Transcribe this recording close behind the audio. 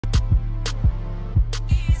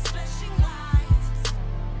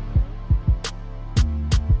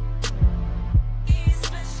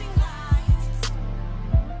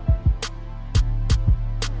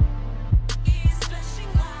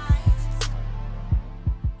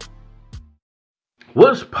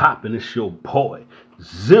What's poppin'? It's your boy,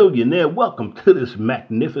 Zillionaire. Welcome to this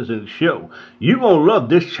magnificent show. You're gonna love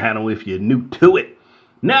this channel if you're new to it.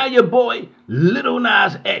 Now your boy, Lil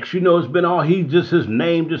Nas X, it's been all, his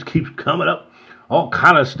name just keeps coming up. All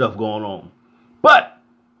kind of stuff going on. But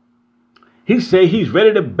he said he's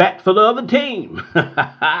ready to bat for the other team.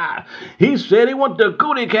 He said he want the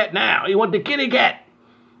cootie cat now. He want the kitty cat.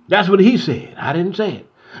 That's what he said. I didn't say it.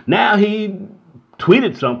 Now he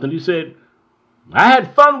tweeted something. He said, I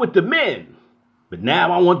had fun with the men, but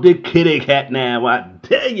now I want the kitty cat now. I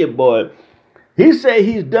tell you, boy. He said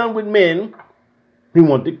he's done with men. He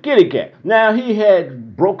want the kitty cat. Now, he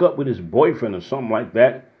had broke up with his boyfriend or something like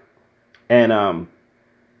that. And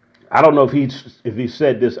I don't know if he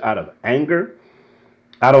said this out of anger.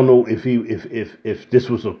 I don't know if this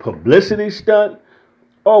was a publicity stunt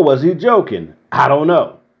or was he joking. I don't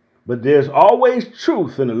know. But there's always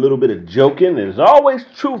truth in a little bit of joking. There's always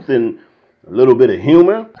truth in a little bit of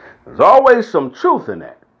humor. There's always some truth in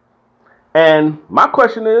that. And my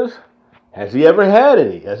question is, has he ever had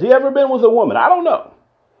any? Has he ever been with a woman? I don't know.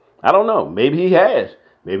 I don't know. Maybe he has.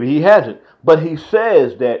 Maybe he hasn't. But he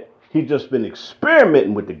says that he's just been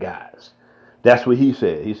experimenting with the guys. That's what he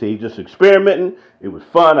said. He said he's just experimenting. It was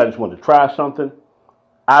fun. I just wanted to try something.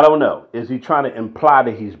 I don't know. Is he trying to imply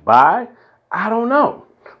that he's bi? I don't know.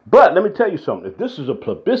 But let me tell you something. If this is a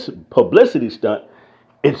publicity stunt,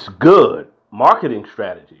 it's good marketing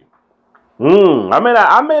strategy.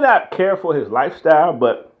 I may not care for his lifestyle,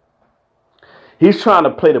 but he's trying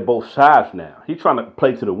to play to both sides now. He's trying to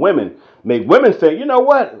play to the women, make women think, you know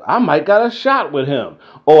what, I might got a shot with him,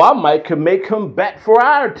 or I might can make him bat for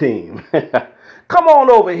our team. Come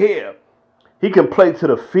on over here. He can play to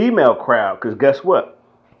the female crowd, because guess what?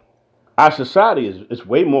 Our society is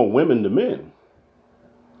way more women than men.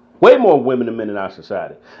 Way more women than men in our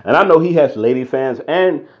society. And I know he has lady fans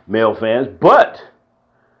and male fans, but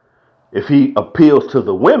if he appeals to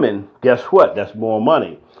the women, guess what? That's more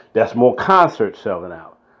money. That's more concerts selling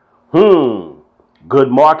out.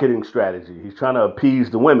 Good marketing strategy. He's trying to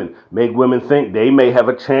appease the women, make women think they may have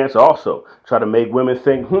a chance also. Try to make women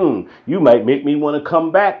think, you might make me want to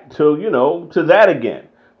come back to, to that again.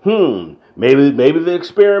 Maybe the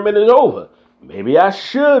experiment is over. Maybe I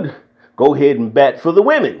should go ahead and bat for the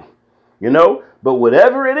women. But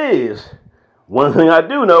whatever it is, one thing I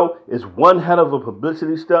do know is one hell of a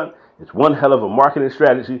publicity stunt. It's one hell of a marketing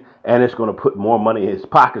strategy, and it's going to put more money in his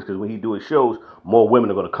pockets because when he do his shows, more women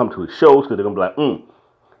are going to come to his shows because they're going to be like,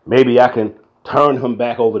 maybe I can turn him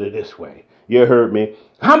back over to this way. You heard me.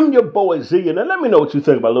 I'm your boy Z, and let me know what you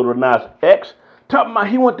think about Lil Nas X. Talking about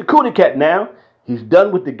he want the cootie cat now. He's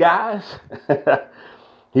done with the guys.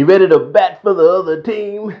 He ready to bat for the other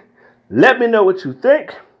team. Let me know what you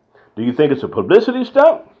think. Do you think it's a publicity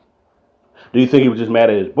stunt? Do you think he was just mad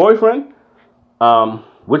at his boyfriend?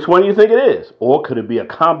 Which one do you think it is? Or could it be a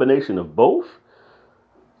combination of both?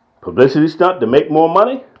 Publicity stunt to make more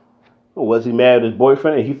money? Or was he mad at his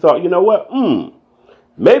boyfriend and he thought, you know what?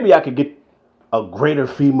 Maybe I could get a greater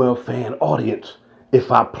female fan audience if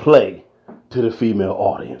I play to the female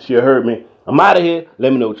audience. You heard me? I'm out of here.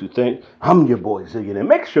 Let me know what you think. I'm your boy Zillion.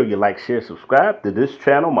 Make sure you like, share, subscribe to this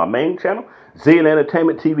channel, my main channel, Zillion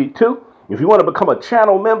Entertainment TV 2. If you want to become a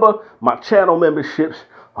channel member, my channel memberships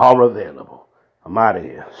are available. I'm out of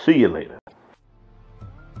here. See you later.